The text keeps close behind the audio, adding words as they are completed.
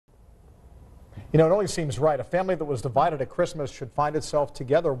You know, it only seems right. A family that was divided at Christmas should find itself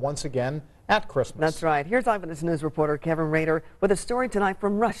together once again at Christmas. That's right. Here's Eyewitness News reporter Kevin Rader with a story tonight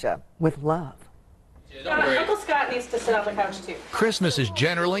from Russia with love. Uncle Scott needs to sit on the couch too. Christmas is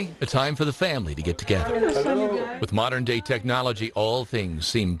generally a time for the family to get together. With modern-day technology, all things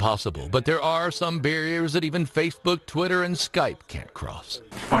seem possible, but there are some barriers that even Facebook, Twitter, and Skype can't cross.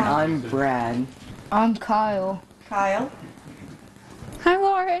 I'm Brad. I'm Kyle. Kyle. Hi,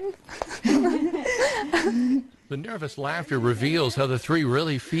 Lauren. The nervous laughter reveals how the three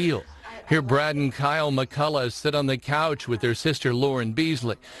really feel. Here Brad and Kyle McCullough sit on the couch with their sister Lauren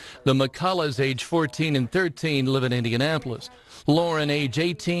Beasley. The McCulloughs, age 14 and 13, live in Indianapolis. Lauren, age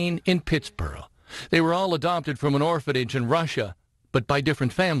 18, in Pittsburgh. They were all adopted from an orphanage in Russia, but by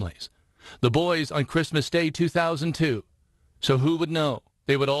different families. The boys on Christmas Day 2002. So who would know?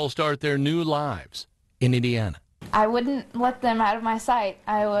 They would all start their new lives in Indiana. I wouldn't let them out of my sight.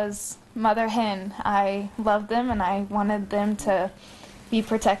 I was mother hen. I loved them and I wanted them to be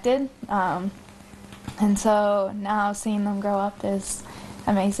protected. And so now seeing them grow up is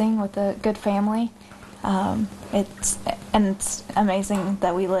amazing with a good family. It's amazing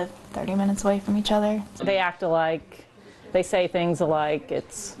that we live 30 minutes away from each other. They act alike. They say things alike.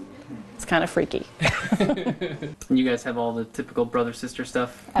 It's kind of freaky. You guys have all the typical brother-sister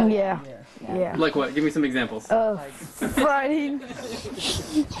stuff? Oh, yeah. Like what? Give me some examples. Fighting.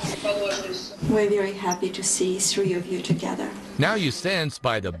 We're very happy to see three of you together. Now you sense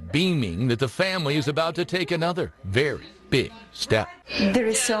by the beaming that the family is about to take another very big step. There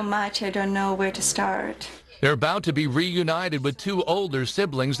is so much, I don't know where to start. They're about to be reunited with two older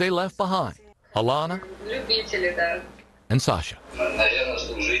siblings they left behind, Alena and Sasha.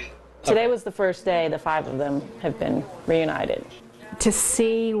 Today was the first day the five of them have been reunited. To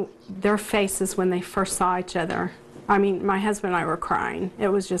see their faces when they first saw each other, I mean, my husband and I were crying. It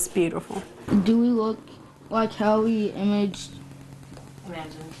was just beautiful. Do we look like how we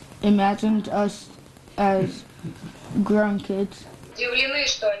imagined us as grown kids?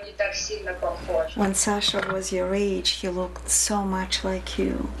 When Sasha was your age, he looked so much like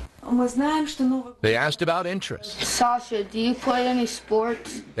you. They asked about interests. Sasha, do you play any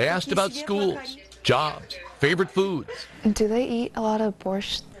sports? They asked about schools, jobs, favorite foods. Do they eat a lot of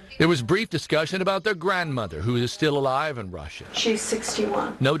borscht? There was brief discussion about their grandmother, who is still alive in Russia. She's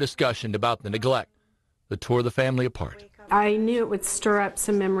 61. No discussion about the neglect that tore the family apart. I knew it would stir up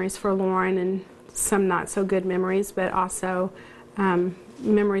some memories for Lauren and some not so good memories, but also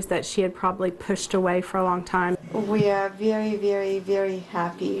memories that she had probably pushed away for a long time. We are very, very, very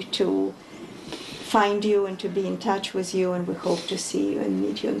happy to find you and to be in touch with you, and we hope to see you and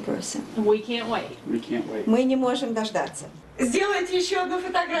meet you in person. We can't wait. We can't wait. Мы не можем дождаться. Сделайте еще одну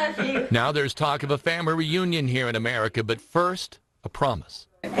фотографию. Now there's talk of a family reunion here in America, but first, a promise.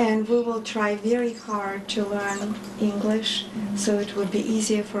 And we will try very hard to learn English, so it would be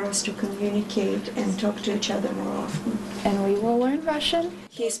easier for us to communicate and talk to each other more often. And we will learn Russian?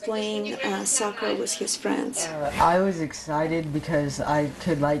 He's playing soccer with his friends. I was excited because I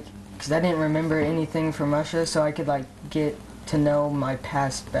could because I didn't remember anything from Russia, so I could get to know my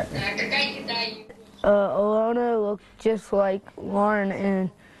past better. Alena looked just like Lauren and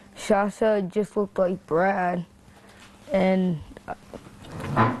Sasha just looked like Brad. And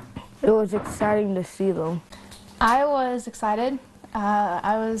it was exciting to see them. I was excited.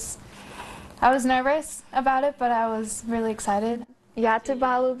 I was nervous about it, but I was really excited. Я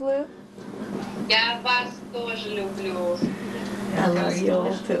тебя люблю. I love you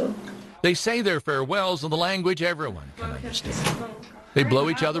all too. They say their farewells in the language everyone can understand. They blow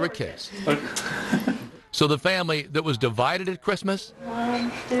each other a kiss. So the family that was divided at Christmas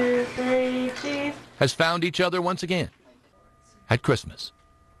 1, 2, 3, cheese. has found each other once again at Christmas,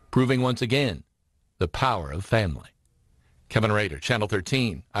 proving once again the power of family. Kevin Rader, Channel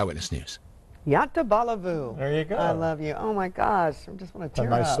 13, Eyewitness News. Yatta Balavu. There you go. I love you. Oh my gosh, I just want to tear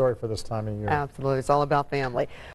A nice up. story for this time of year. Absolutely, it's all about family.